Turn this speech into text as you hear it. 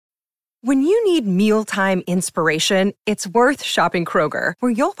When you need mealtime inspiration, it's worth shopping Kroger,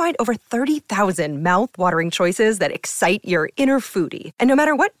 where you'll find over 30,000 mouth-watering choices that excite your inner foodie. And no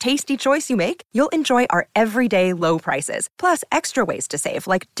matter what tasty choice you make, you'll enjoy our everyday low prices, plus extra ways to save,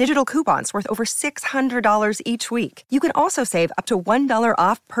 like digital coupons worth over $600 each week. You can also save up to $1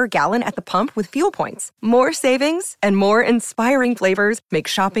 off per gallon at the pump with fuel points. More savings and more inspiring flavors make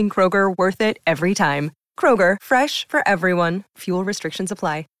shopping Kroger worth it every time. Kroger, fresh for everyone. Fuel restrictions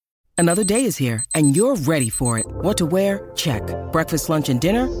apply. Another day is here, and you're ready for it. What to wear? Check. Breakfast, lunch, and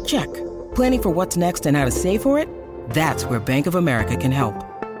dinner? Check. Planning for what's next and how to save for it? That's where Bank of America can help.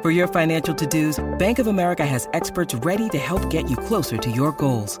 For your financial to-dos, Bank of America has experts ready to help get you closer to your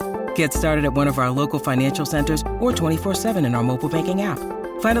goals. Get started at one of our local financial centers or 24/7 in our mobile banking app.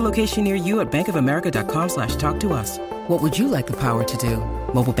 Find a location near you at bankofamerica.com/talktous. What would you like the power to do?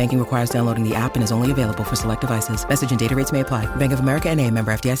 Mobile banking requires downloading the app and is only available for select devices. Message and data rates may apply. Bank of America N.A.,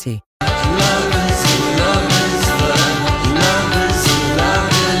 member FDIC.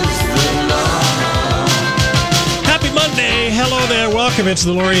 Happy Monday. Hello there. Welcome. It's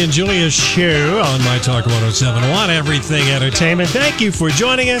the Lori and Julia Show on My Talk 107.1 Everything Entertainment. Thank you for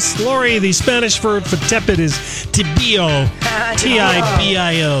joining us. Lori, the Spanish word for tepid is tibio.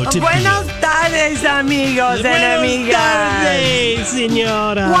 T-I-B-I-O. Buenos tardes, amigos and amigas. Buenos tardes,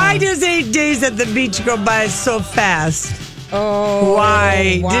 señora. Why does 8 days at the beach go by so fast? Oh,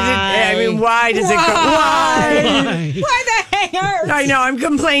 why? Why does it go? Why? Why the hanger? I know, I'm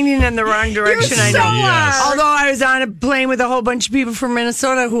complaining in the wrong direction. You I know. so are. Although I was on a plane with a whole bunch of people from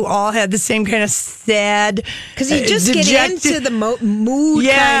Minnesota who all had the same kind of sad, Because you just get into the mood,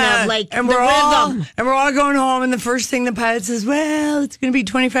 kind of like and the we're rhythm. we're all going home, and the first thing the pilot says, well, it's going to be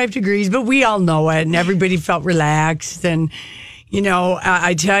 25 degrees, but we all know it, and everybody felt relaxed. And you know,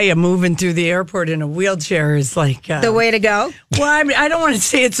 I tell you, moving through the airport in a wheelchair is like The way to go? well, I mean, I don't want to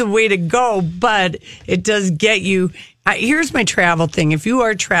say it's a way to go, but it does get you. Here's my travel thing. If you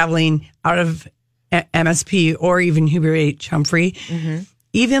are traveling out of MSP or even Hubert H. Humphrey,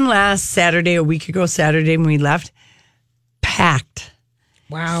 even last Saturday, a week ago Saturday when we left, packed.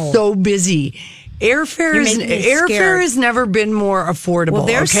 Wow. So busy. Airfare has never been more affordable. Well,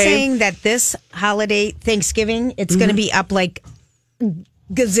 they're saying that this holiday, Thanksgiving, it's going to be up like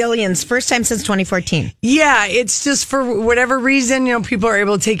gazillions. First time since 2014. Yeah, it's just for whatever reason, you know, people are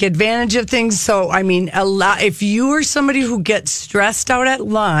able to take advantage of things. So, I mean, if you are somebody who gets stressed out at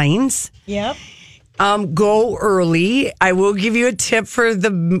lines, Yep. go early. I will give you a tip for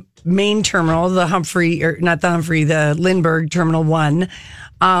the main terminal, the Lindbergh Terminal 1,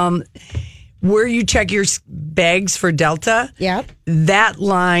 where you check your bags for Delta. Yep. That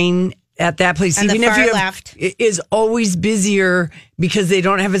line at that place, On even the if far you left. is always busier because they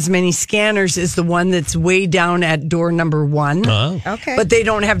don't have as many scanners as the one that's way down at door number 1. Oh. Okay. But they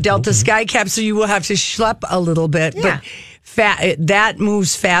don't have Delta SkyCap, so you will have to schlep a little bit. Yeah. But that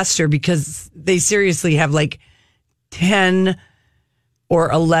moves faster because they seriously have like 10 or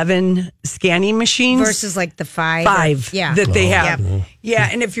 11 scanning machines. Versus like the 5. That they have. Yep. Yeah,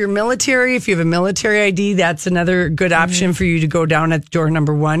 and if you're military, if you have a military ID, that's another good option for you to go down at door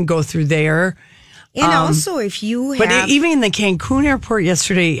number 1, go through there. And also, if you have. But even in the Cancun airport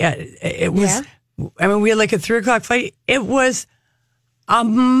yesterday, it was, I mean, we had like a 3:00 flight. It was a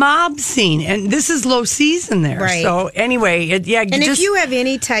mob scene, and this is low season there. Right. So anyway, And if you have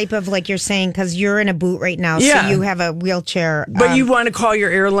any type of, like you're saying, because you're in a boot right now, Yeah. so you have a wheelchair. But you want to call your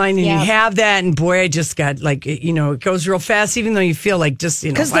airline and Yeah. you have that, and boy, I just got like, you know, it goes real fast, even though you feel like just, you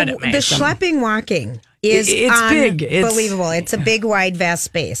know, Because the schlepping walking is It's big. unbelievable. It's a big, wide, vast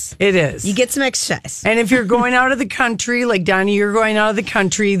space. It is. You get some exercise. And if you're going out of the country, like Donnie, you're going out of the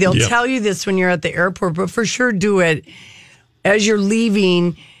country, they'll tell you this when you're at the airport, but for sure do it as you're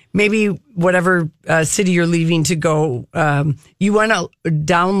leaving. Maybe whatever city you're leaving to go, you want to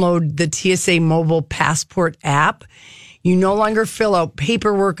download the TSA mobile passport app. You no longer fill out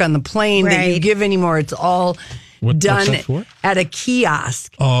paperwork on the plane that you Right. give anymore. It's all What's done that for? at a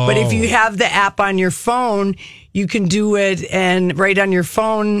kiosk. Oh. But if you have the app on your phone, you can do it and right on your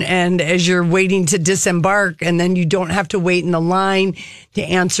phone, and as you're waiting to disembark, and then you don't have to wait in the line to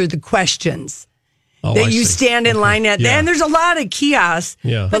answer the questions. Oh, That I you see. stand in line at. Yeah. And there's a lot of kiosks.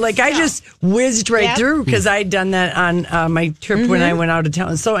 Yeah. But like I just whizzed right Yep. through because I'd done that on my trip when I went out of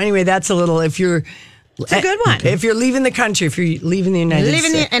town. So anyway, that's a little, if you're. It's a good one. If you're leaving the country, if you're leaving the United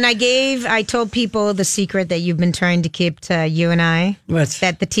States. And I told people the secret that you've been trying to keep to you and I. What's-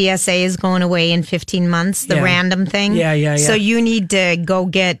 that the TSA is going away in 15 months, the Yeah. random thing. Yeah. So you need to go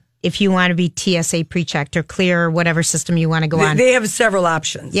get if you want to be TSA pre-checked or clear or whatever system you want to go on. They have several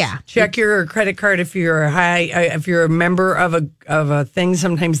options. Yeah. Check your credit card if you're if you're a member of a thing.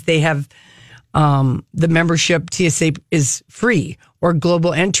 Sometimes they have the membership TSA is free or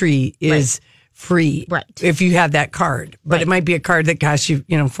global entry is free. Right. If you have that card. But it might be a card that costs you,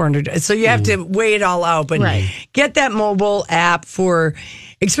 $400. So you have to weigh it all out. But get that mobile app for,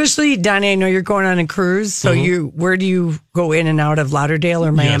 especially, Donnie, I know you're going on a cruise. So where do you go in and out of, Lauderdale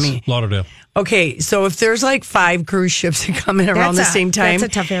or Miami? Yes, Lauderdale. Okay, so if there's like 5 cruise ships that come in around the same time.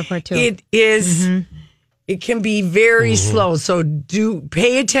 That's a tough airport too. It is. It can be very slow. So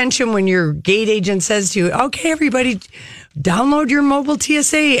pay attention when your gate agent says to you, okay, everybody, download your mobile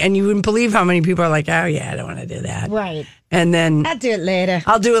TSA. And you wouldn't believe how many people are like, oh, yeah, I don't want to do that. Right. And then I'll do it later.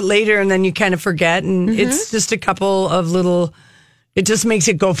 I'll do it later. And then you kind of forget. And it's just a couple of little, it just makes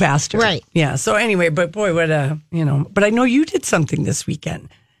it go faster. Right. Yeah. So anyway, but boy, but I know you did something this weekend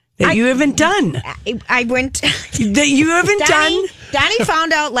that you haven't done. I went. That you haven't done? Donnie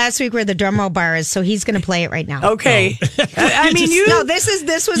found out last week where the drum roll bar is, so he's going to play it right now. Okay. I mean,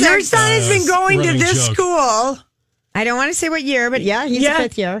 this was your our son has been going to this school. I don't want to say what year, but yeah, he's a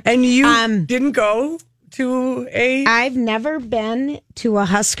 5th year. And you didn't go to a... I've never been to a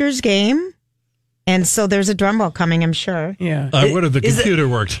Huskers game, and so there's a drum roll coming, I'm sure. Yeah. I would have the computer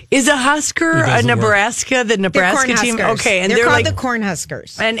worked. Is a Husker a Nebraska, the Nebraska team? Okay, and they're called the Corn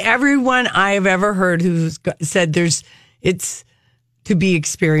Huskers. And everyone I've ever heard who's said it's to be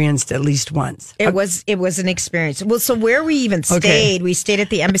experienced at least once. It was an experience. Well, so where we even stayed, we stayed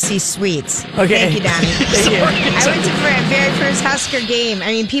at the Embassy Suites. Okay. Thank you, Donnie. I went to the very first Husker game. I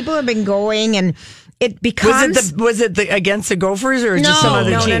mean, people have been going, and it becomes... Was it against the Gophers or just some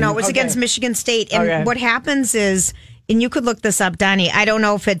other team? No. It was against Michigan State. And what happens is, and you could look this up, Donnie, I don't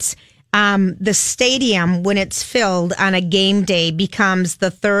know if it's the stadium, when it's filled on a game day, becomes the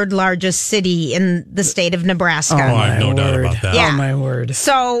 3rd largest city in the state of Nebraska. Oh, I have no doubt about that. Yeah. Oh, my word.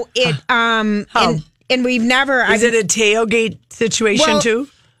 So it, and we've never... Is it a tailgate situation too?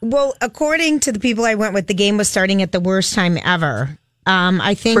 Well, according to the people I went with, the game was starting at the worst time ever.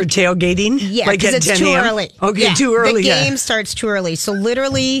 I think for tailgating, yeah, like because it's too early. Okay, too early. The game starts too early, so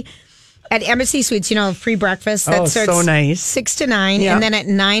literally at Embassy Suites, free breakfast that starts so nice. 6 to 9, and then at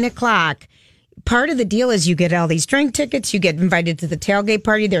 9 o'clock. Part of the deal is you get all these drink tickets. You get invited to the tailgate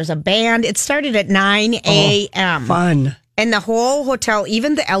party. There's a band. It started at 9 a.m. Fun, and the whole hotel,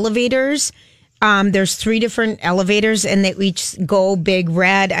 even the elevators. There's 3 different elevators, and they each go big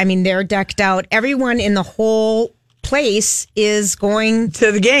red. I mean, they're decked out. Everyone in the whole place is going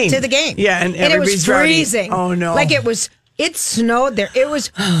to the game. Yeah, and it was freezing. Oh no! Like it snowed there. It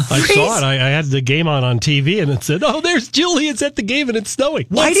was I saw it. I had the game on TV, and it said, "Oh, there's Julie. It's at the game, and it's snowing."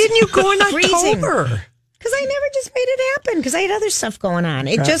 Why didn't you go in October? Because I never just made it happen. Because I had other stuff going on.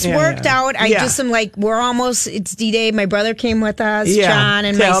 It just worked out. I just am like, it's D-Day. My brother came with us, John,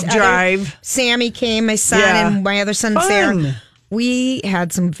 and Sammy came, my son, and my other son's there. We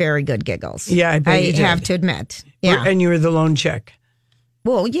had some very good giggles. Yeah, I have to admit. Yeah, and you were the lone chick.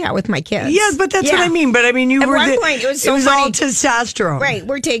 Well, yeah, with my kids. Yeah, but that's what I mean. But I mean, you At were one point, it was so all funny. testosterone. Right.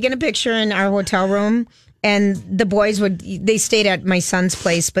 We're taking a picture in our hotel room, and the boys they stayed at my son's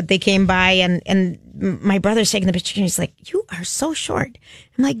place, but they came by, and my brother's taking the picture, and he's like, "You are so short."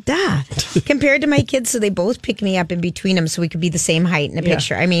 I'm like, "Duh." Compared to my kids, so they both picked me up in between them so we could be the same height in the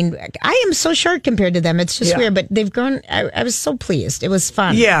picture. I mean, I am so short compared to them. It's just weird, but they've grown. I was so pleased. It was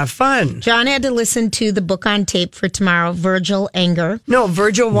fun. Yeah, fun. John had to listen to the book on tape for tomorrow, Virgil Anger. No,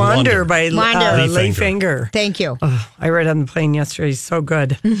 Virgil Wander by Leif Anger. Thank you. Oh, I read on the plane yesterday. So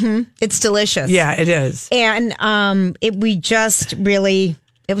good. Mm-hmm. It's delicious. Yeah, it is. And we just really...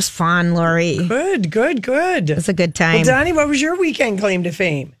 It was fun, Lori. Good. It was a good time. Well, Donnie, what was your weekend claim to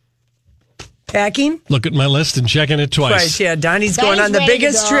fame? Packing? Look at my list and checking it twice. Yeah, Donnie's going on the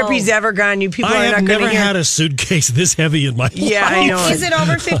biggest trip he's ever gone. You people are not going to I have never had a suitcase this heavy in my life. Yeah, I know. Is it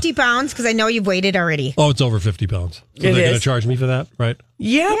over 50 pounds? Because I know you've weighed it already. Oh, it's over 50 pounds. So they're going to charge me for that, right?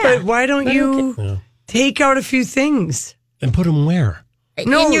 Yeah, but why don't you take out a few things? And put them where?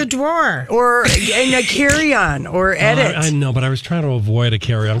 In your drawer. Or in a carry-on or edit. I know, but I was trying to avoid a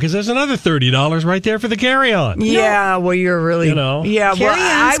carry-on because there's another $30 right there for the carry-on. Yeah, well, you're really... Yeah, well,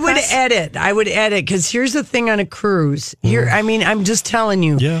 I would edit because here's the thing on a cruise. I mean, I'm just telling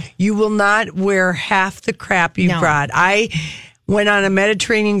you. Yeah. You will not wear half the crap you brought. I went on a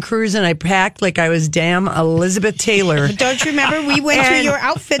Mediterranean cruise and I packed like I was damn Elizabeth Taylor. But don't you remember we went through your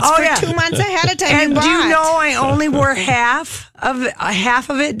outfits for 2 months ahead of time? And do you know I only wore half of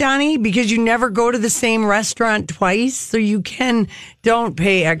it, Donnie, because you never go to the same restaurant twice, so you don't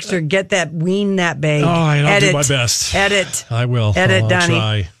pay extra. Get that bag. Oh, I'll do my best. Edit. I will. Edit, I'll Donnie.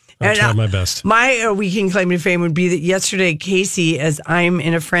 try. I'll try my best. My weekend claim to fame would be that yesterday, Casey, as I'm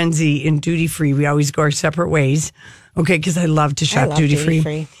in a frenzy in duty free, we always go our separate ways. Okay, because I love to shop duty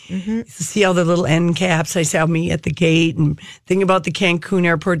free. Mm-hmm. See all the little end caps. I saw me at the gate, and think about the Cancun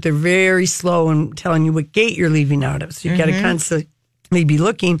airport. They're very slow in telling you what gate you're leaving out of. So you got to constantly be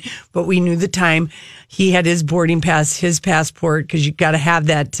looking. But we knew the time. He had his boarding pass, his passport, because you got to have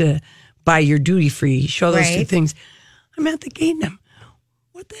that to buy your duty free. Show those two things. I'm at the gate, and I'm,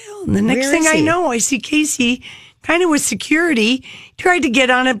 what the hell? And the next thing I know, I see Casey kind of with security, tried to get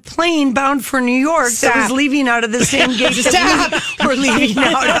on a plane bound for New York that was leaving out of the same gate that we're leaving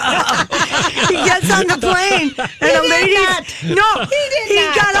out of. He gets on the plane, and a lady... he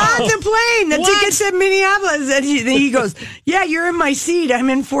got on the plane. The ticket said Minneapolis. And he goes, yeah, you're in my seat.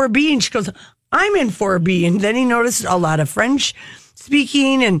 I'm in 4B. And she goes, I'm in 4B. And then he noticed a lot of French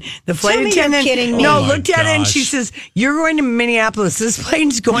speaking, and the flight attendant looked at it, and she says, you're going to Minneapolis. This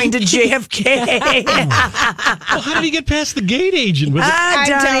plane's going to JFK. Well, how did he get past the gate agent? I'm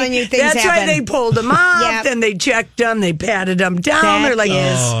telling you, things That's why they pulled him off, then they checked him, they patted him down. They're like,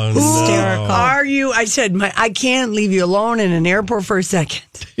 hysterical. Are you? I said, I can't leave you alone in an airport for a second.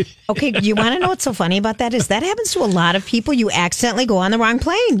 Okay, you want to know what's so funny about that is that happens to a lot of people. You accidentally go on the wrong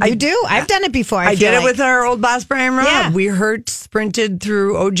plane. You do. I've done it before. I did it with our old boss, Brian Robb. Yeah.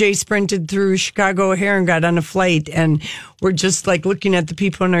 OJ sprinted through Chicago O'Hare and got on a flight, and we're just like looking at the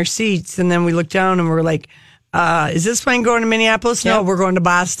people in our seats, and then we look down and we're like, is this plane going to Minneapolis? No, we're going to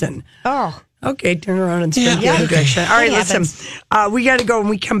Boston. Oh. Okay, turn around and sprint the other direction. All right, listen. We got to go. When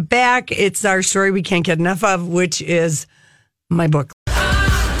we come back, it's our story we can't get enough of, which is my book.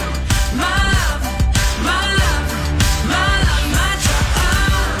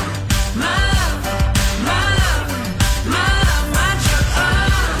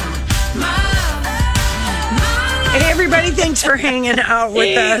 Everybody, thanks for hanging out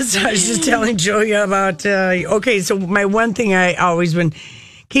with us. I was just telling Julia about, so my one thing when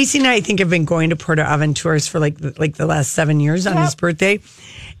Casey and I think have been going to Puerto Aventuras for like the last 7 years on his birthday.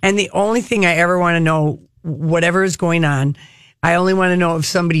 And the only thing I ever want to know, whatever is going on, I only want to know if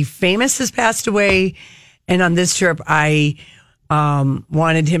somebody famous has passed away. And on this trip, I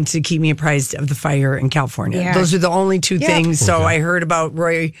wanted him to keep me apprised of the fire in California. Yeah. Those are the only two things. So I heard about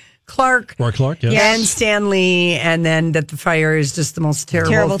Roy Clark, yes. And Stanley, and then that the fire is just the most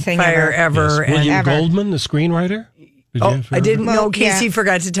terrible thing fire ever. Yes. William Goldman, the screenwriter? I didn't know. Casey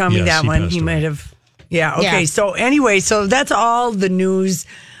forgot to tell me that one. He might have. Yeah, okay. Yeah. So anyway, that's all the news.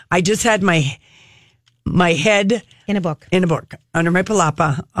 I just had my head in a book under my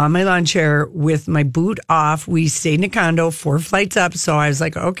palapa on my lawn chair with my boot off. We stayed in a condo 4 flights up, so I was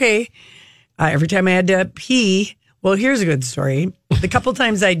like, okay. Every time I had to pee. Well, here's a good story. The couple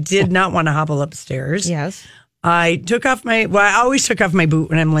times I did not want to hobble upstairs. Yes. I always took off my boot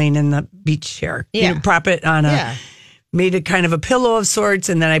when I'm laying in the beach chair. Yeah. Prop it on made it kind of a pillow of sorts.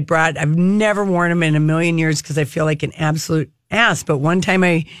 And then I've never worn them in a million years because I feel like an absolute ass. But one time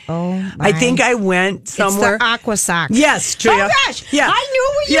I think I went somewhere. It's the Aqua Socks. Yes, Julia. Oh gosh. Yeah. I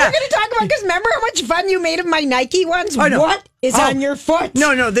knew what you were going to talk about because remember how much fun you made of my Nike ones? Oh, no. What is on your foot?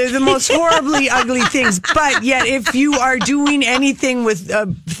 No, they're the most horribly ugly things. But yet, if you are doing anything with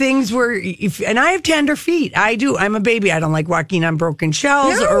things where, and I have tender feet, I do. I'm a baby. I don't like walking on broken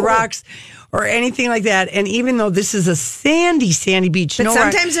shells or rocks or anything like that. And even though this is a sandy beach, but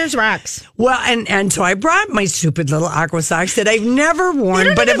sometimes there's rocks. Well, and so I brought my stupid little Aqua Socks that I've never worn, they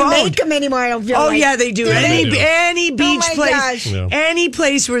don't but even make them anymore. I don't feel like. Yeah, they do. Any beach place, any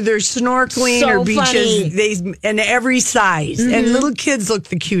place where there's snorkeling or beaches, and every size, and little kids look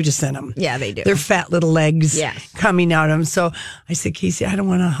the cutest in them. Yeah, they do. Their fat little legs coming out of them. So I said, Casey, I don't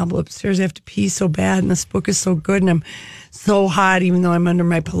want to hobble upstairs. I have to pee so bad, and this book is so good, and I'm so hot, even though I'm under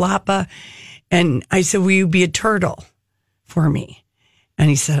my palapa. And I said, will you be a turtle for me? And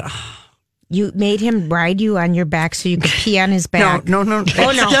he said, You made him ride you on your back so you could pee on his back. No. Oh, no.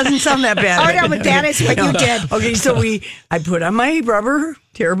 It doesn't sound that bad. Oh, no, but that is what you did. Okay, so I put on my rubber,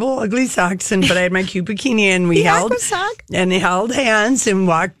 terrible, ugly socks, but I had my cute bikini, and we held hands and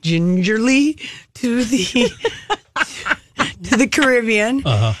walked gingerly to the Caribbean,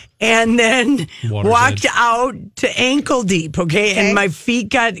 and then walked out to ankle deep, okay? And my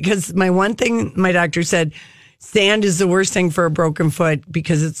feet because my one thing, my doctor said, sand is the worst thing for a broken foot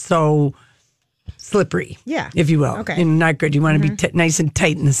because it's so slippery, if you will. Okay. And not good. You want to be nice and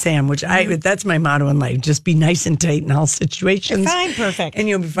tight in the sand, which that's my motto in life. Just be nice and tight in all situations. You're fine, perfect. And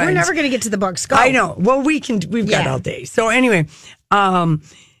you'll be fine. We're never going to get to the books. Go. I know. Well, we've got all day. So anyway,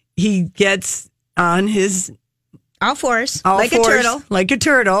 he gets on his... All fours, like a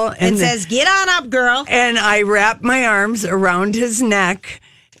turtle. And says, get on up, girl. And I wrap my arms around his neck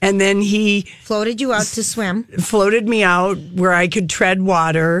And then he Floated you out to swim. floated me out where I could tread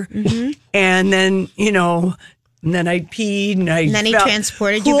water. And then, and then I peed and then he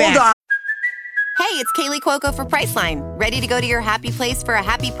transported you cooled back. off. Hey, it's Kaylee Cuoco for Priceline. Ready to go to your happy place for a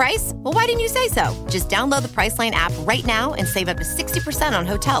happy price? Well, why didn't you say so? Just download the Priceline app right now and save up to 60% on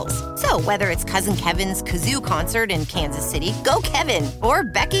hotels. So whether it's Cousin Kevin's Kazoo Concert in Kansas City, go Kevin, or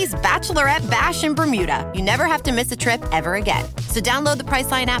Becky's Bachelorette Bash in Bermuda, you never have to miss a trip ever again. So download the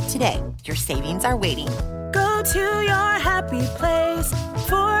Priceline app today. Your savings are waiting. Go to your happy place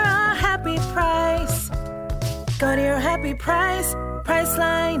for a happy price. Go to your happy price,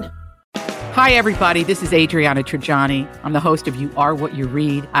 Priceline. Hi, everybody. This is Adriana Trajani. I'm the host of You Are What You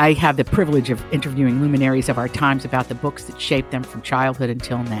Read. I have the privilege of interviewing luminaries of our times about the books that shaped them from childhood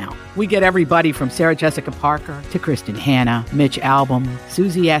until now. We get everybody from Sarah Jessica Parker to Kristen Hanna, Mitch Albom,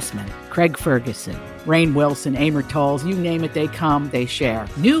 Susie Essman, Craig Ferguson, Rainn Wilson, Amor Tolls, you name it, they come, they share.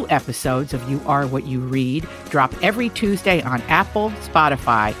 New episodes of You Are What You Read drop every Tuesday on Apple,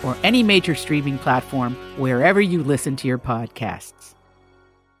 Spotify, or any major streaming platform wherever you listen to your podcasts.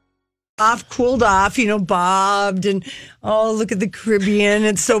 Cooled off, bobbed, and look at the Caribbean.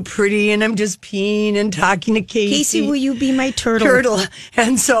 It's so pretty, and I'm just peeing and talking to Casey. Casey, will you be my turtle?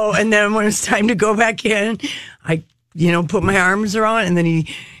 And then when it's time to go back in, I, put my arms around, and then he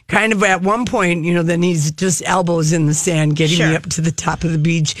kind of at one point, then he's just elbows in the sand, getting me up to the top of the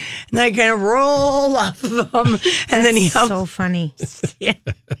beach, and then I kind of roll off of him, and then he so funny. Yeah.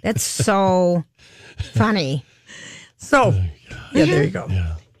 That's so funny. So, there you go.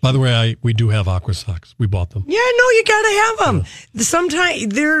 Yeah. By the way, we do have Aqua socks. We bought them. Yeah, no, you got to have them. Sometimes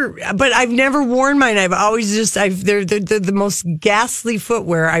but I've never worn mine. I've always they're the most ghastly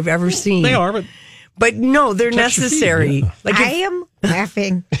footwear I've ever seen. They are, but no, they're necessary. Yeah. Like I am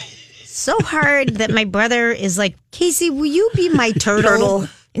laughing so hard that my brother is like, Casey, will you be my turtle?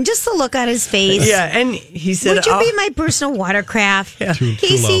 And just the look on his face. Yeah, and he said, would you be my personal watercraft? Yeah.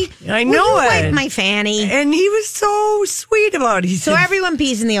 Casey, I know will you it. wipe my fanny? And he was so sweet about it. He So said, everyone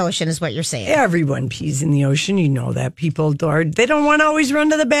pees in the ocean is what you're saying. everyone pees in the ocean. You know that. People they don't want to always run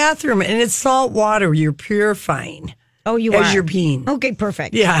to the bathroom. And it's salt water. You're purifying. Oh, you as are. you're peeing. Okay,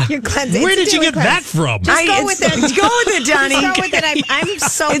 perfect. Yeah. You're cleansing. Where did you get that from? Just go with it. Go with it, Donnie. Just go with it. I'm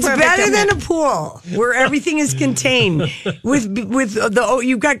so It's perfect better on than that. a pool where everything is contained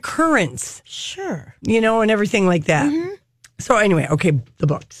you've got currents, Sure. and everything like that. So anyway, okay, the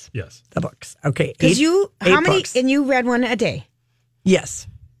books. Yes. The books. Okay. Because how many? books. And you read one a day. Yes.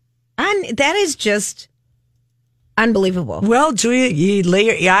 That is just unbelievable. Well,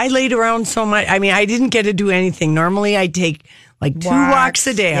 Julia, I laid around so much. I mean, I didn't get to do anything. Normally, I take like 2 walks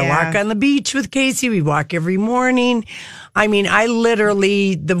a day. I walk on the beach with Casey. We walk every morning. I mean, I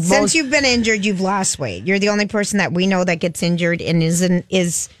literally Since you've been injured, you've lost weight. You're the only person that we know that gets injured and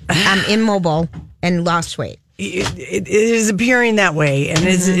is immobile and lost weight. It is appearing that way, and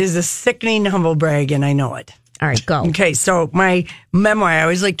it is a sickening humble brag, and I know it. All right, go. Okay, so my memoir, I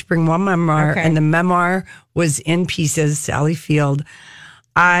always like to bring one memoir, Okay. and the memoir was In Pieces, Sally Field.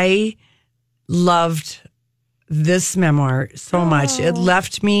 I loved this memoir so much. It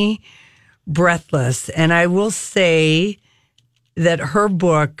left me breathless. And I will say that her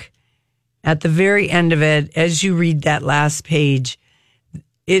book, at the very end of it, as you read that last page,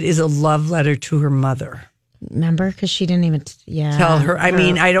 it is a love letter to her mother. Remember? Because she didn't even Tell her. I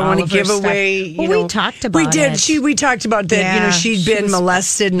mean, I don't want to give away. We talked about We did. it. We talked about that. Yeah, She'd she been was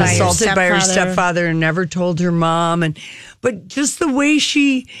molested and by her assaulted by her stepfather. stepfather and never told her mom. But just the way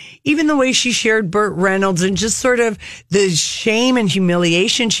she shared Burt Reynolds and just sort of the shame and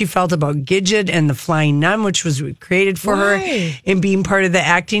humiliation she felt about Gidget and The Flying Nun, which was created for her and being part of the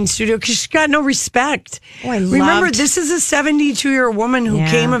acting studio, because she got no respect. Remember, this is a 72-year-old woman who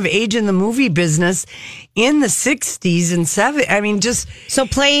came of age in the movie business in the 60s and 70s. I mean, just... So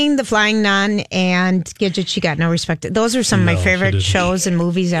playing The Flying Nun and Gidget, she got no respect. Those are some of my favorite shows and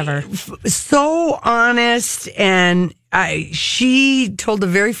movies ever. So honest, and she told a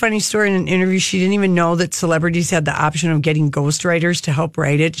very funny story in an interview. She didn't even know that celebrities had the option of getting ghostwriters to help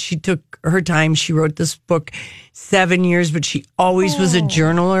write it. She took her time. She wrote this book 7 years, but she always was a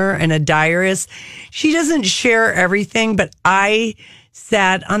journaler and a diarist. She doesn't share everything, but I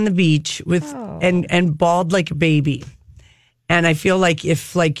sat on the beach with and bawled like a baby. And I feel like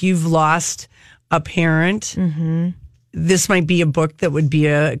if you've lost a parent, this might be a book that would be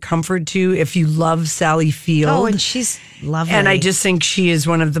a comfort to if you love Sally Field. Oh, and she's lovely. And I just think she is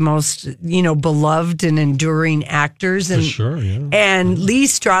one of the most, beloved and enduring actors. And, For sure, yeah. And Lee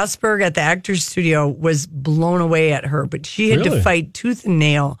Strasberg at the Actors Studio was blown away at her, but she had to Really? fight tooth and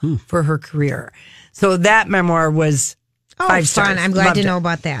nail for her career. So that memoir was Oh, 5 stars. fun. I'm glad Loved to it. know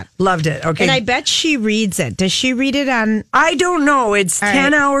about that. Loved it. Okay. And I bet she reads it. Does she read it on? I don't know. It's All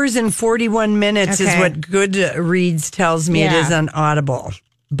 10 right. hours and 41 minutes is Okay. what Goodreads tells me it Yeah. is on Audible.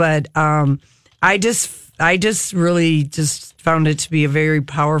 But I just really just found it to be a very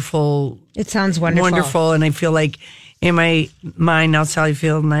powerful, It sounds wonderful. and I feel like in my mind now Sally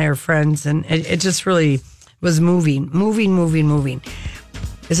Field and I are friends, and it just really was moving.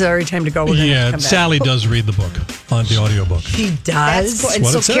 Is it already time to go? We're gonna have to come back. Sally does read the book on the audiobook. She That's does. cool. And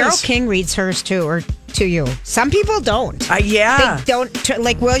what so it says. Carole King reads hers too, or to you. Some people don't. Yeah. They don't.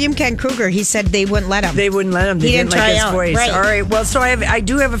 Like William Ken Kruger, he said they wouldn't let him. They wouldn't let him. They He didn't didn't like try his out. voice. Right. All right. Well, so I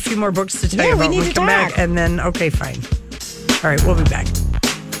do have a few more books to tell you Yeah, we about. need when to come back, talk. and then okay, fine. All right, we'll be back.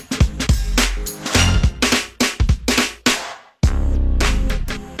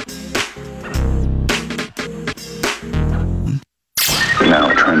 Now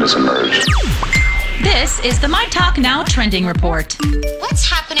a trend has emerged. This is the My Talk Now trending report. What's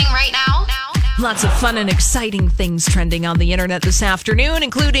happening right now? Lots of fun and exciting things trending on the internet this afternoon,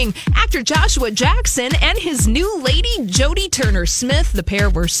 including actor Joshua Jackson and his new lady, Jodie Turner-Smith. The pair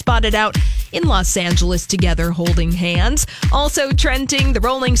were spotted out in Los Angeles together holding hands. Also trending, the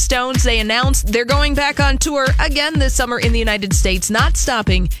Rolling Stones, they announced they're going back on tour again this summer in the United States, not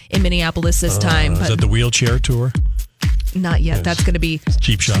stopping in Minneapolis this time. Is that the wheelchair tour? Not yet. That's going to be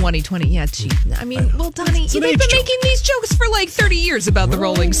Cheap shot. 2020. Yeah, cheap. I mean, well, Donnie, they've been making these jokes for like 30 years about the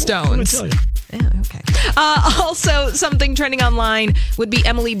Rolling Stones. Let me tell you. Yeah, okay. Also, something trending online would be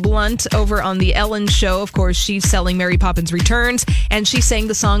Emily Blunt over on The Ellen Show. Of course, she's selling Mary Poppins Returns, and she sang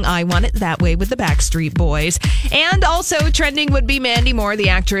the song I Want It That Way with the Backstreet Boys. And also trending would be Mandy Moore. The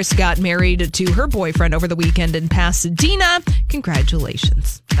actress got married to her boyfriend over the weekend in Pasadena.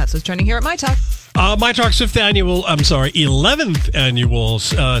 Congratulations. That's what's trending here at My Talk. My Talk's 11th annual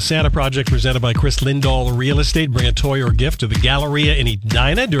Santa Project presented by Chris Lindahl Real Estate. Bring a toy or gift to the Galleria in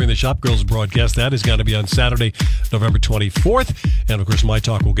Edina during the Shop Girls broadcast. That is going to be on Saturday, November 24th. And of course, My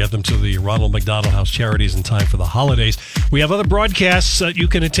Talk will get them to the Ronald McDonald House Charities in time for the holidays. We have other broadcasts that you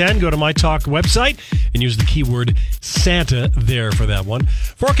can attend. Go to My Talk website and use the keyword Santa there for that one.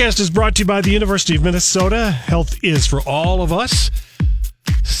 Forecast is brought to you by the University of Minnesota. Health is for all of us.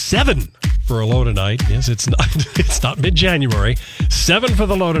 7 for a low tonight. Yes, it's not mid-January. 7 for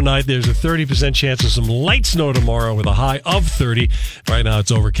the low tonight. There's a 30% chance of some light snow tomorrow with a high of 30. Right now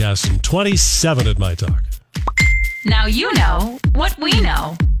it's overcast and 27 at My Talk. Now you know what we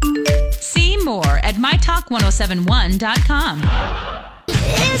know. See more at mytalk1071.com.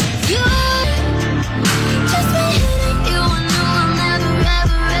 It's good. Just by hitting you, I know I'll never,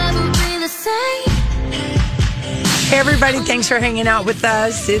 ever, ever be the same. Hey, everybody, thanks for hanging out with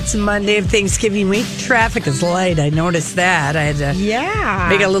us. It's Monday of Thanksgiving week. Traffic is light. I noticed that. I had to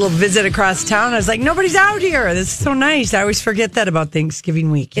make a little visit across town. I was like, nobody's out here. This is so nice. I always forget that about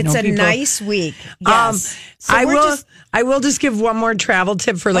Thanksgiving week. It's a nice week. Yes. So I we're will just give one more travel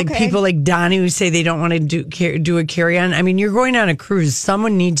tip for people like Donnie who say they don't want to do a carry-on. I mean, you're going on a cruise.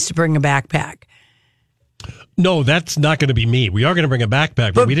 Someone needs to bring a backpack. No, that's not going to be me. We are going to bring a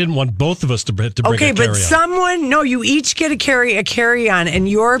backpack, but we didn't want both of us to bring a carry-on. You each get a carry-on, and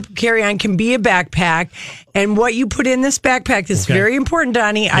your carry-on can be a backpack. And what you put in this backpack is very important,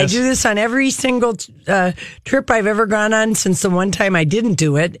 Donnie. Yes. I do this on every single trip I've ever gone on since the one time I didn't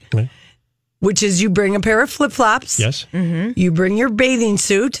do it. Okay. Which is you bring a pair of flip-flops. Yes. Mm-hmm. You bring your bathing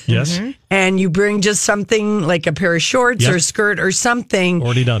suit. Yes. Mm-hmm. And you bring just something like a pair of shorts or a skirt or something.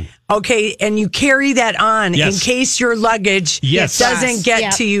 Already done. Okay, and you carry that on in case your luggage doesn't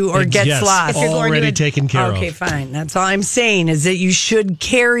get to you or gets lost. If you're already taken care of. Okay, fine. That's all I'm saying is that you should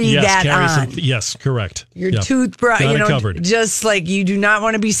carry that on. Yes, correct. Your toothbrush, covered. Just like you do not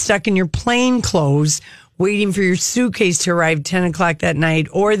want to be stuck in your plain clothes waiting for your suitcase to arrive 10 o'clock that night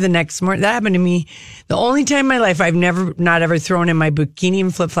or the next morning. That happened to me. The only time in my life I've not ever thrown in my bikini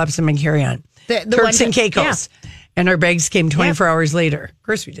and flip-flops in my carry-on. Turks and Caicos. Yeah. And our bags came 24 hours later. Of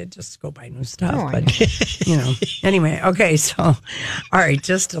course, we did just go buy new stuff. Anyway, okay. So, all right,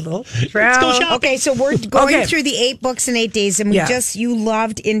 just a little travel. Okay, so we're going through the 8 books in 8 days, and you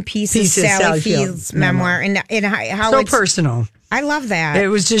loved In Pieces Sally Field's memoir. And how so it's personal. I love that. It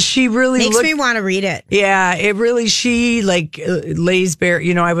was just, she really makes me want to read it. Yeah, it really, she lays bare,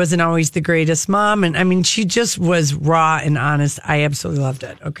 I wasn't always the greatest mom. And I mean, she just was raw and honest. I absolutely loved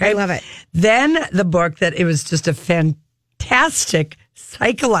it. Okay. I love it. Then the book that it was just a fantastic,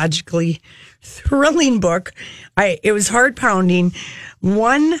 psychologically thrilling book. It was heart pounding.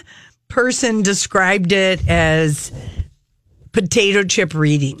 One person described it as potato chip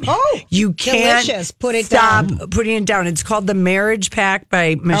reading. Oh, you can't delicious. Put it stop down. putting it down. It's called The Marriage Pact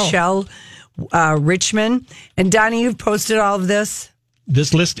by Michelle Richmond. And Donnie, you've posted all of this?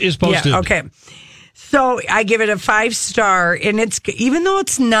 This list is posted. Yeah, okay. So I give it a 5-star, and it's even though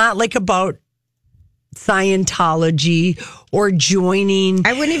it's not like about Scientology or joining.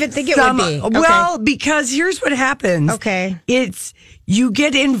 I wouldn't even think it would be. Okay. Well, because here's what happens. Okay. It's you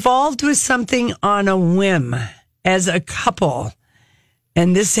get involved with something on a whim as a couple.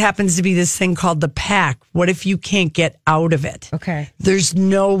 And this happens to be this thing called the pack. What if you can't get out of it? Okay. There's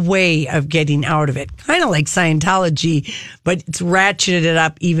no way of getting out of it. Kind of like Scientology, but it's ratcheted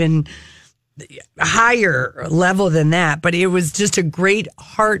up even higher level than that. But it was just a great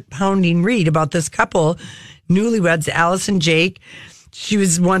heart-pounding read about this couple, newlyweds, Alice and Jake. She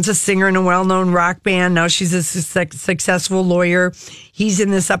was once a singer in a well-known rock band. Now she's a successful lawyer. He's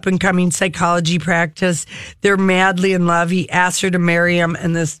in this up-and-coming psychology practice. They're madly in love. He asked her to marry him,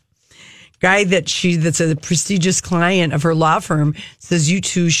 and this guy that's a prestigious client of her law firm says, you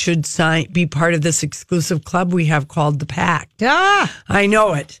two should be part of this exclusive club we have called The Pact. I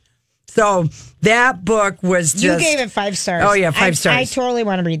know it. So that book was just... You gave it 5 stars. Oh, yeah, 5 stars. I totally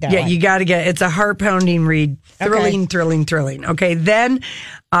want to read that one. Yeah, you got to get it. It's a heart-pounding read. Thrilling, Okay. thrilling. Okay, then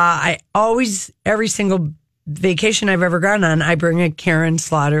I always, every single vacation I've ever gone on, I bring a Karen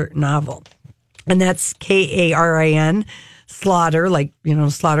Slaughter novel. And that's Karin Slaughter, like,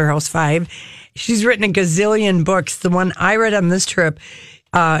 Slaughterhouse 5. She's written a gazillion books. The one I read on this trip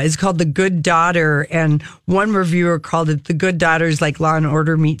is called The Good Daughter, and one reviewer called it The Good Daughter's like Law and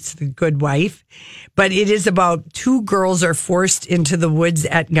Order meets The Good Wife. But it is about 2 girls are forced into the woods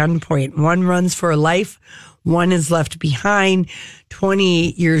at gunpoint. One runs for her life, one is left behind.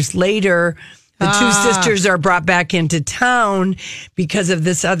 20 years later, the 2 sisters are brought back into town because of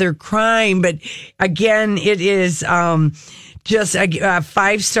this other crime. But again, it is just a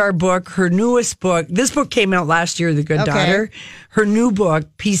 5-star book. Her newest book, this book came out last year, The Good Daughter. Her new book,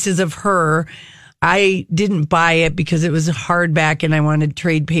 Pieces of Her, I didn't buy it because it was a hardback and I wanted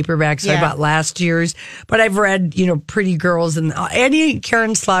trade paperback, so I bought last year's. But I've read, Pretty Girls and any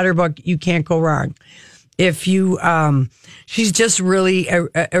Karen Slaughter book, you can't go wrong. If you, she's just really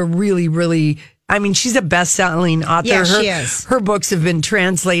a really, really, I mean, she's a best-selling author. Yeah, she is. Her books have been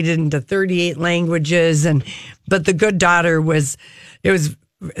translated into 38 languages, but The Good Daughter was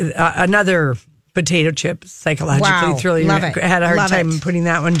another potato chip, psychologically thrilling. Love it. I had a hard time it. putting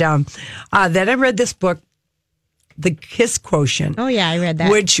that one down. Then I read this book, The Kiss Quotient. Oh, yeah, I read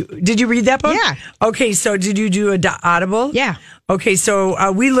that. Did you read that book? Yeah. Okay, so did you do Audible? Yeah. Okay,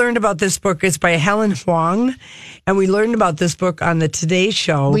 so we learned about this book. It's by Helen Huang, and we learned about this book on the Today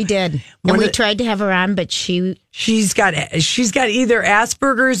Show. We did. And we tried to have her on, but she's got either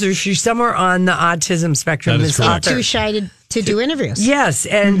Asperger's or she's somewhere on the autism spectrum. That is correct. too shy to do interviews. Yes,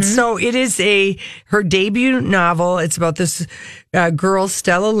 and so it is her debut novel. It's about this girl,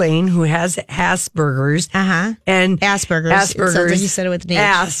 Stella Lane, who has Asperger's. And Asperger's. It sounds like you said it with an H.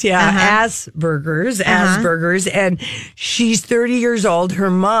 Asperger's. And she's 30 years old. Her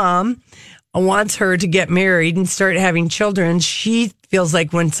mom wants her to get married and start having children. She feels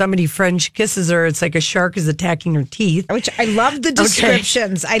like when somebody French kisses her, it's like a shark is attacking her teeth. Which I loved the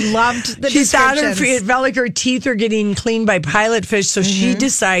descriptions. I loved the descriptions. It felt like her teeth are getting cleaned by pilot fish. So she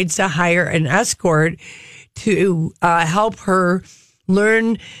decides to hire an escort to help her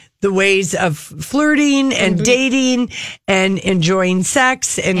learn the ways of flirting and dating and enjoying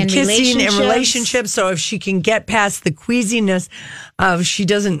sex and kissing and relationships. So if she can get past the queasiness of she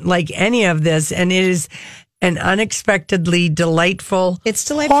doesn't like any of this, and it is an unexpectedly delightful. It's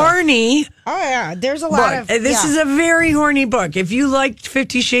delightful. Horny. Oh, yeah. There's a lot of... This is a very horny book. If you liked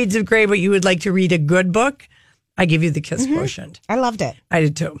 50 Shades of Grey, but you would like to read a good book, I give you The Kiss Quotient. I loved it. I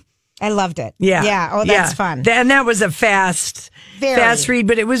did too. I loved it. Yeah. Yeah. Oh, that's fun. And that was a fast read,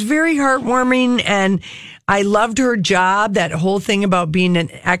 but it was very heartwarming. And I loved her job, that whole thing about being an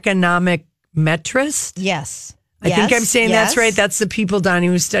economic metrist. Yes. I think I'm saying that's right. That's the people, Donnie,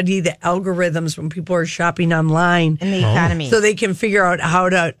 who study the algorithms when people are shopping online. In the economy. So they can figure out how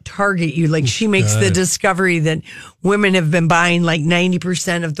to target you. Like she makes the discovery that women have been buying like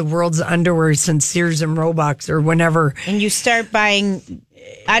 90% of the world's underwear since Sears and Roebuck or whenever. And you start buying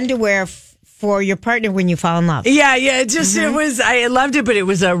underwear for your partner when you fall in love. Yeah. It just, it was, I loved it, but it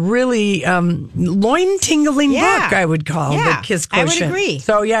was a really loin-tingling book, I would call The Kiss Quotient. I would agree.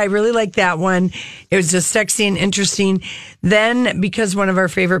 So, I really liked that one. It was just sexy and interesting. Then, because one of our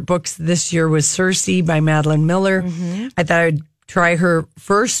favorite books this year was Circe by Madeline Miller, I thought I'd try her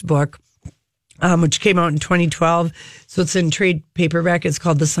first book, which came out in 2012. So it's in trade paperback. It's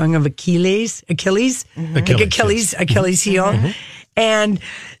called The Song of Achilles. Achilles heel. And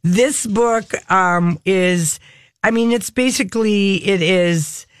this book is, I mean, it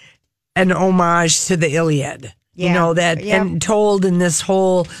is an homage to the Iliad. Yeah. You know, that and told in this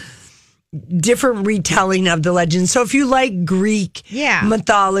whole different retelling of the legend. So if you like Greek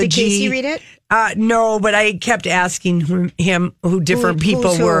mythology. Did Casey read it? No, but I kept asking him who different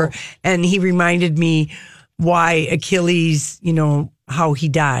people were, and he reminded me why Achilles, you know, how he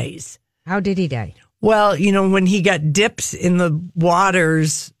dies. How did he die? Well, you know, when he got dipped in the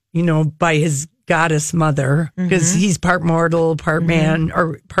waters, you know, by his goddess mother, because he's part mortal, part man,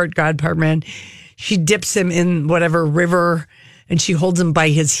 or part god, part man. She dips him in whatever river, and she holds him by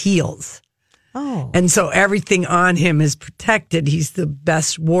his heels. Oh. And so everything on him is protected. He's the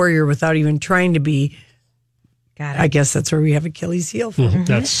best warrior without even trying to be. Got it. I guess that's where we have Achilles' heel from.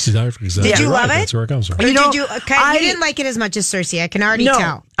 That's exactly Did you love it? That's where it comes from. Or did you? You didn't like it as much as Cersei. I can already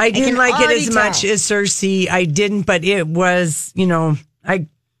tell. I didn't like it as much as Cersei. I didn't, but it was, you know, it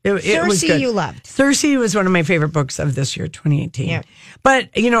was good. You loved. Cersei was one of my favorite books of this year, 2018. Yeah.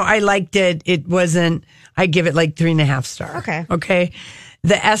 But, you know, I liked it. It wasn't, I give it like 3.5 stars. Okay.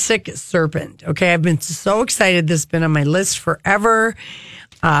 The Essex Serpent. Okay. I've been so excited. This has been on my list forever.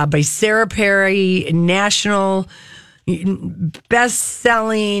 By Sarah Perry, national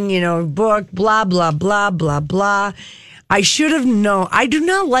best-selling, you know, book, blah, blah, blah, blah, blah. I should have known. I do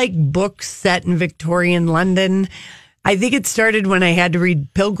not like books set in Victorian London. I think it started when I had to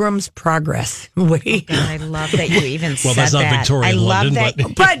read Pilgrim's Progress. Wait. Oh God, I love that you even said that. Well, that's not Victorian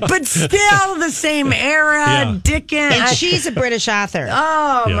London. But still the same era, Dickens. And she's a British author.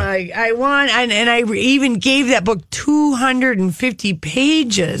 Oh, my. And I even gave that book 250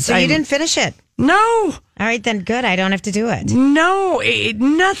 pages. So you didn't finish it? No. All right, then good. I don't have to do it. No,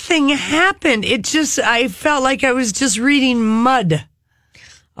 nothing happened. It just, I felt like I was just reading mud.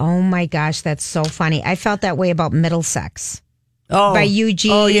 Oh my gosh, that's so funny. I felt that way about Middlesex. by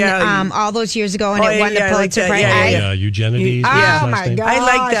Eugene all those years ago, and it won the Pulitzer Prize. Eugenides. Oh my God! I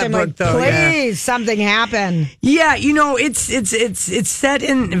like that book though. Please, something happen. Yeah, you know, it's set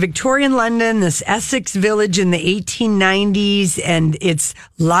in Victorian London, this Essex village in the 1890s, and it's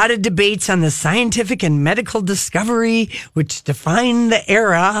a lot of debates on the scientific and medical discovery which define the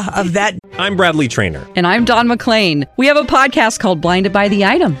era of that. I'm Bradley Trainer. And I'm Don McClain. We have a podcast called Blinded by the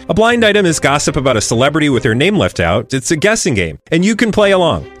Item. A blind item is gossip about a celebrity with their name left out. It's a guessing game, and you can play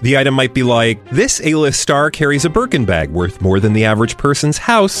along. The item might be like, this A-list star carries a Birkin bag worth more than the average person's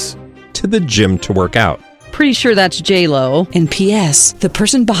house to the gym to work out. Pretty sure that's J-Lo. And P.S. the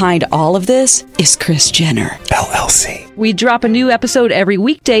person behind all of this is Kris Jenner, LLC. We drop a new episode every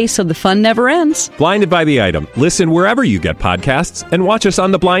weekday so the fun never ends. Blinded by the Item. Listen wherever you get podcasts and watch us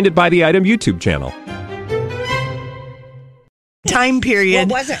on the Blinded by the Item YouTube channel. Time period.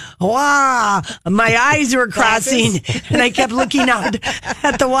 What was it? Wow, my eyes were crossing, and I kept looking out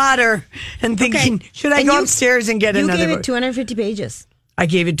at the water and thinking, should I go upstairs and get another book? You gave it 250 pages. I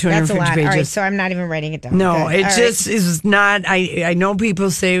gave it 250 That's a lot. pages. All right, so I'm not even writing it down. No, Good. it was not. I know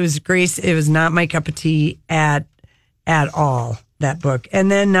people say it was Grace. It was not my cup of tea at all. That book, and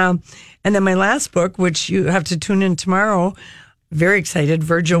then my last book, which you have to tune in tomorrow. Very excited.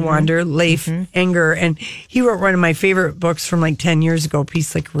 Virgil Wander, Leif Enger, and he wrote one of my favorite books from like 10 years ago,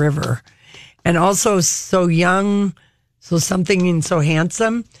 Peace Like a River, and also So Young, So Something and So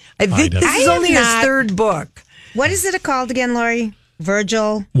Handsome. I think this is only his third book. What is it called again, Lori?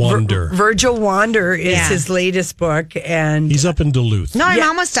 Virgil Wander. Virgil Wander is his latest book, and he's up in Duluth. No, I'm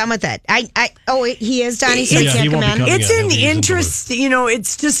almost done with it. He is, Donnie, so he can't come in. It's an interesting, you know,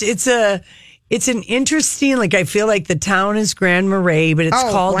 it's an interesting, like, I feel like the town is Grand Marais, but it's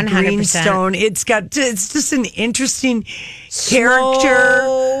called 100%. Greenstone. It's just an interesting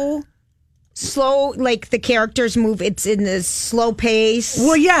character. Slow, like the characters move. It's in this slow pace.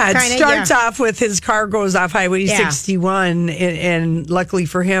 Well, it starts off with his car goes off Highway 61, and luckily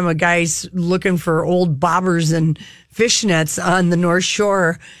for him, a guy's looking for old bobbers and fishnets on the North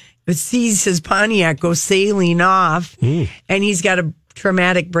Shore, but sees his Pontiac go sailing off, and he's got a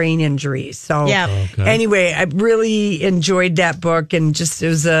traumatic brain injury. So anyway, I really enjoyed that book, and just it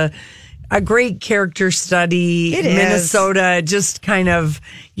was a great character study. Minnesota, just kind of,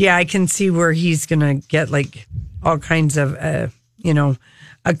 I can see where he's going to get like all kinds of,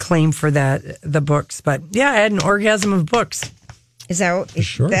 acclaim for the books. But I had an orgasm of books. Is that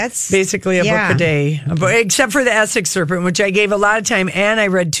sure? That's basically a book a day, except for the Essex Serpent, which I gave a lot of time, and I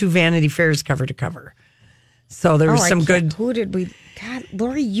read 2 Vanity Fairs cover to cover. So there was some good. Who did we? God,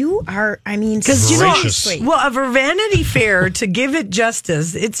 Lori, you are. I mean, because for Vanity Fair, to give it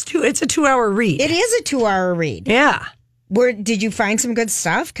justice, it's a 2-hour read. It is a 2-hour read. Yeah. Did you find some good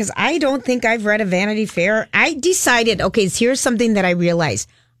stuff? Because I don't think I've read a Vanity Fair. I decided, here's something that I realized.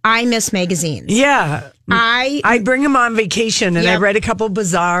 I miss magazines. Yeah. I bring them on vacation, and I Yep. read a couple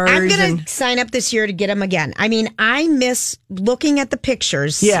bazaars. I'm going to sign up this year to get them again. I mean, I miss looking at the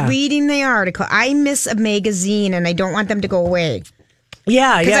pictures, reading the article. I miss a magazine, and I don't want them to go away.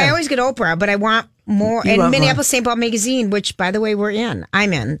 Yeah, Because I always get Oprah, but I want more. You And want Minneapolis St. Paul Magazine, which, by the way,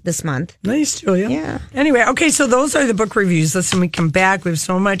 I'm in this month. Nice, Julia. Yeah. Anyway, okay, so those are the book reviews. Listen, we come back. We have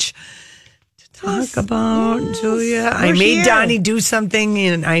so much to talk about, Julia. I made here. Donnie do something,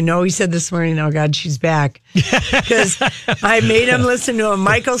 and I know he said this morning, oh, God, she's back. Because I made him listen to a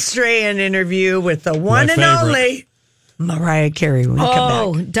Michael Strahan interview with the one and favorite. only Mariah Carey when we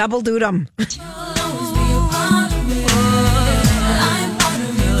come back. Double doodum.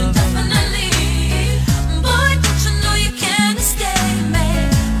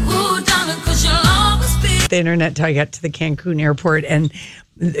 The internet until I got to the Cancun airport, and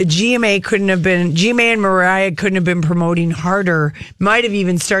GMA and Mariah couldn't have been promoting harder. Might have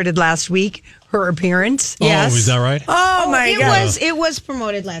even started last week, her appearance. Yes. Oh, is that right? Oh my God. It was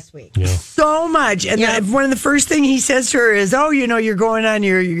promoted last week. Yeah. So much. And one of the first thing he says to her is, oh, you're going on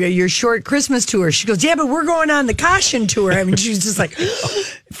your short Christmas tour. She goes, yeah, but we're going on the Caution tour. I mean, she was just like,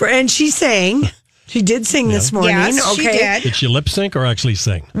 and she sang. She did sing this morning. Yes, she did. Did she lip sync or actually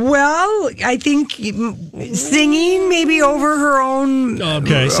sing? Well, I think singing maybe over her own.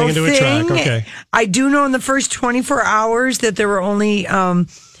 Okay, singing to a track. Okay. I do know in the first 24 hours that there were only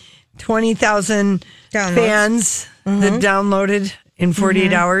 20,000 fans that downloaded in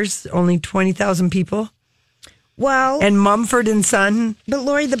 48 hours. Only 20,000 people. Well, And Mumford and Son. but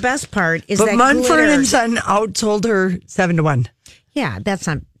Lori, the best part is But that Mumford glitter. and Son outsold her 7-1. Yeah,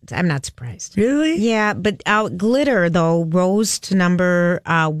 I'm not surprised. Really? Yeah, but Glitter, though, rose to number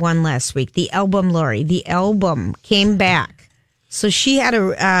 1 last week. The album, Lori, the album came back. So she had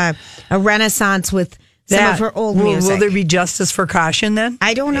a renaissance with some of her old music. Will there be justice for Caution then?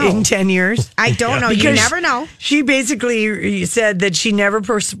 I don't know. In 10 years? I don't know. You Because never know. She basically said that she never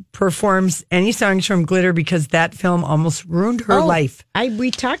performs any songs from Glitter because that film almost ruined her life.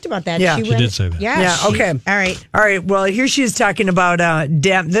 We talked about that. Yeah. She did say that. Yeah. Okay. All right. Well, here she is talking about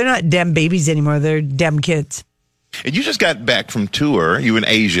they're not dem babies anymore. They're dem kids. And you just got back from tour. You were in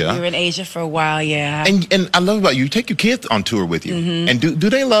Asia. We were in Asia for a while, yeah. And I love about you take your kids on tour with you. And do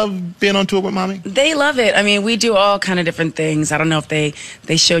they love being on tour with mommy? They love it. I mean, we do all kind of different things. I don't know if they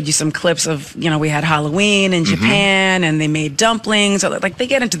showed you some clips of, we had Halloween in Japan and they made dumplings. Or, like, they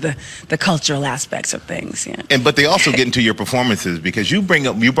get into the cultural aspects of things, yeah. But they also get into your performances because you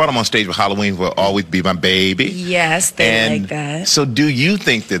brought them on stage with Halloween will always be my baby. Yes, they like that. So do you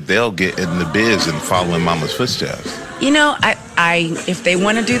think that they'll get in the biz and follow in mama's footsteps? I if they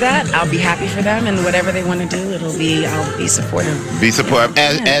want to do that, I'll be happy for them, and whatever they want to do, I'll be supportive. Be supportive,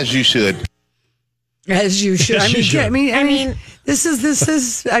 as you should. As you should. I mean, this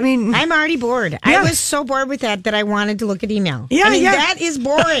is. I mean, I'm already bored. Yeah. I was so bored with that I wanted to look at email. Yeah, that is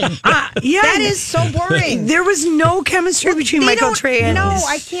boring. That is so boring. There was no chemistry between Michael Trey and. No,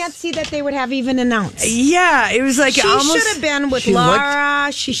 I can't see that they would have even announced. Yeah, it was like she almost. should have been with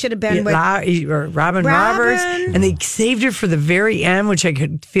Laura. She should have been with Robin Roberts, and they saved her for the very end, which I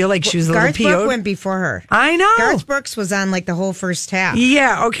could feel like she was a little Garth Brooks PO'd. went before her. I know. Garth Brooks was on like the whole first half.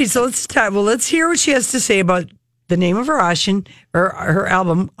 Yeah. Okay. So let's hear what she has to say about the name of her her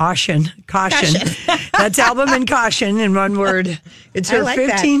album, Caution. That's album and Caution in one word. It's her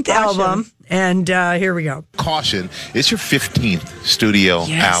 15th album. And here we go. Caution. It's your 15th studio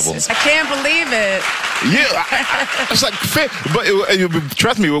album. I can't believe it. Yeah, it's like, but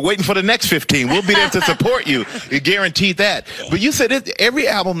trust me, we're waiting for the next 15. We'll be there to support you. You guarantee that. But you said every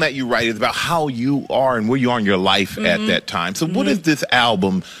album that you write is about how you are and where you are in your life at that time. So what does this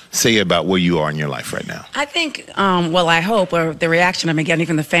album say about where you are in your life right now? I think, I hope, or the reaction I've been getting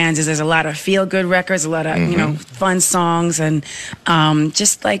from the fans is there's a lot of feel-good records, a lot of, fun songs, and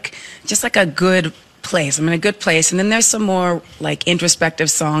just like a good place. I'm in a good place. And then there's some more like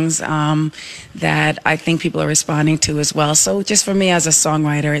introspective songs that I think people are responding to as well. So just for me as a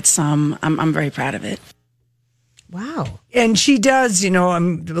songwriter, it's I'm very proud of it. Wow. And she does, a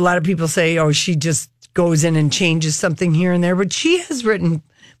lot of people say, oh, she just goes in and changes something here and there, but she has written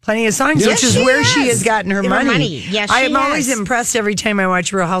plenty of songs, which is where she has gotten her money. Yes, I am always impressed every time I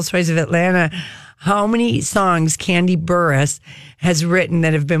watch Real Housewives of Atlanta how many songs Candy Burris has written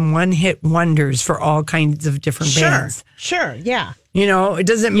that have been one-hit wonders for all kinds of different bands. Sure, yeah. It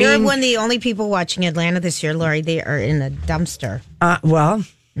doesn't mean... You're one of the only people watching Atlanta this year, Lori. They are in a dumpster. I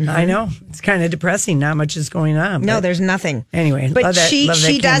know. It's kind of depressing. Not much is going on. No, there's nothing. Anyway, but love that, she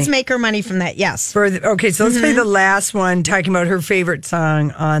does Candy. make her money from that, yes. So let's play the last one, talking about her favorite song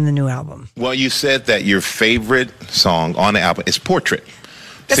on the new album. Well, you said that your favorite song on the album is Portrait.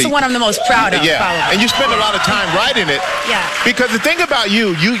 That's the one I'm the most proud of. Yeah, probably. and you spend a lot of time writing it. Yeah. Because the thing about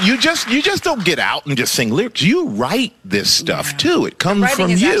you just don't get out and just sing lyrics. You write this stuff too. It comes Writing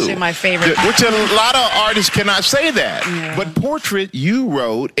from is you. actually my favorite. Which a lot of artists cannot say that. Yeah. But Portrait you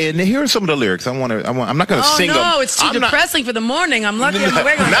wrote, and here are some of the lyrics. I'm not going to sing them. Oh no, it's too depressing for the morning. I'm lucky I'm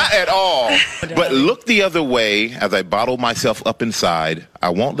awake. Not at all. But look the other way as I bottle myself up inside. I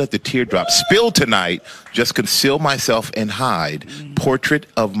won't let the teardrops spill tonight. Just conceal myself and hide. Portrait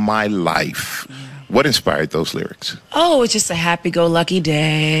of my life. What inspired those lyrics? Oh, it's just a happy-go-lucky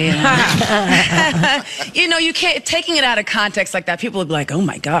day. You can't, taking it out of context like that, people would be like, oh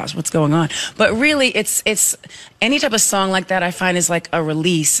my gosh, what's going on? But really, it's any type of song like that I find is like a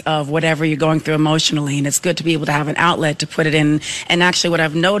release of whatever you're going through emotionally, and it's good to be able to have an outlet to put it in. And actually what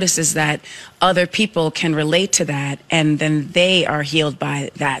I've noticed is that other people can relate to that, and then they are healed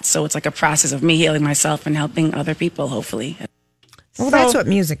by that. So it's like a process of me healing myself and helping other people, hopefully. Well, that's what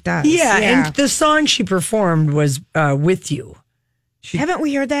music does. Yeah, and the song she performed was With You. Haven't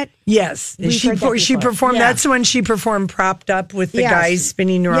we heard that? Yes. She performed, that's when she performed propped up with the guys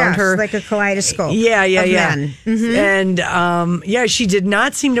spinning around her. Like a kaleidoscope. Yeah. Men. Mm-hmm. And she did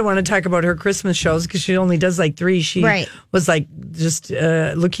not seem to want to talk about her Christmas shows because she only does like 3. She was like just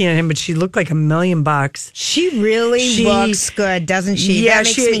looking at him, but she looked like $1,000,000. She really looks good, doesn't she? Yeah, that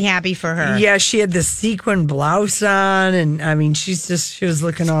makes me happy for her. Yeah, she had the sequin blouse on, and I mean, she was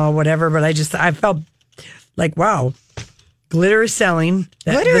looking all whatever, but I felt like, wow. Glitter is selling.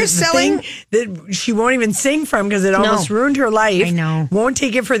 Glitter is selling? That she won't even sing from because it almost ruined her life. I know. Won't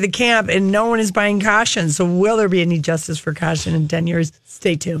take it for the camp, and no one is buying Caution. So will there be any justice for Caution in 10 years?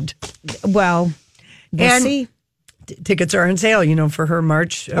 Stay tuned. Well, we'll see. Tickets are on sale, for her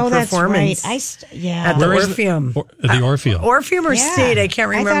March performance. That's right. At the Orpheum. At the Orpheum. Orpheum or State? I can't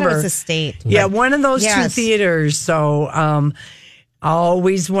remember. I thought it was the State. Yeah, one of those two theaters. So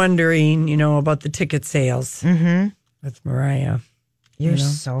always wondering, about the ticket sales. Mm-hmm. With Mariah. You're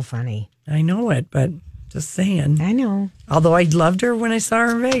so funny. I know it, but just saying. I know. Although I loved her when I saw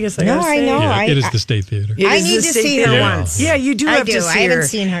her in Vegas. I know. Yeah, it is the State Theater. I need to see her once. Yeah, you do have to see her. I haven't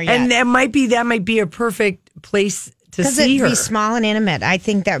seen her yet. And that might be a perfect place to see her. Because it'd be small and intimate. I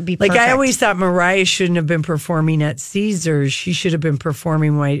think that would be perfect. Like, I always thought Mariah shouldn't have been performing at Caesars. She should have been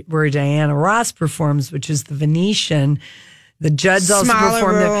performing where Diana Ross performs, which is the Venetian. The Judds also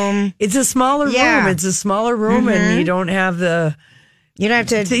perform there. It's a smaller room. It's a smaller room, and you don't have the. You don't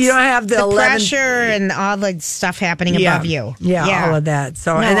have to. You don't have the pressure and all the stuff happening above you. Yeah, all of that.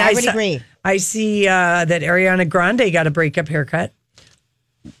 So, no, and I would agree. I see that Ariana Grande got a breakup haircut.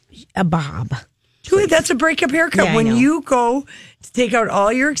 A bob. Dude, that's a breakup haircut. Yeah, when you go to take out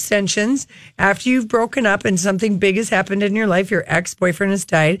all your extensions after you've broken up and something big has happened in your life, your ex-boyfriend has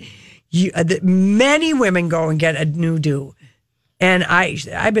died. Many women go and get a new do. And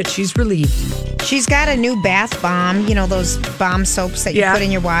I bet she's relieved. She's got a new bath bomb, those bomb soaps that you put in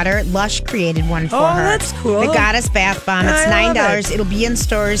your water. Lush created one for her. Oh, that's cool. The Goddess Bath Bomb. It's $9. It'll be in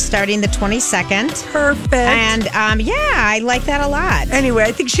stores starting the 22nd. Perfect. And I like that a lot. Anyway,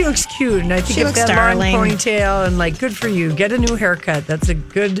 I think she looks cute, and I think she looks that darling. Long ponytail and good for you. Get a new haircut. That's a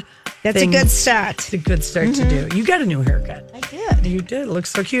good. That's a good start. It's a good start to do. You got a new haircut. I did. You did. It looks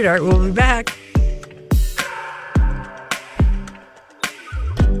so cute. All right, we'll be back.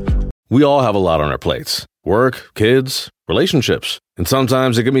 We all have a lot on our plates. Work, kids, relationships. And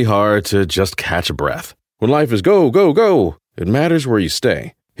sometimes it can be hard to just catch a breath. When life is go, go, go, it matters where you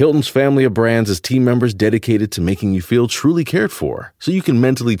stay. Hilton's family of brands is team members dedicated to making you feel truly cared for, so you can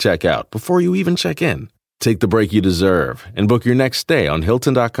mentally check out before you even check in. Take the break you deserve and book your next stay on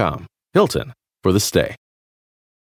Hilton.com. Hilton, for the stay.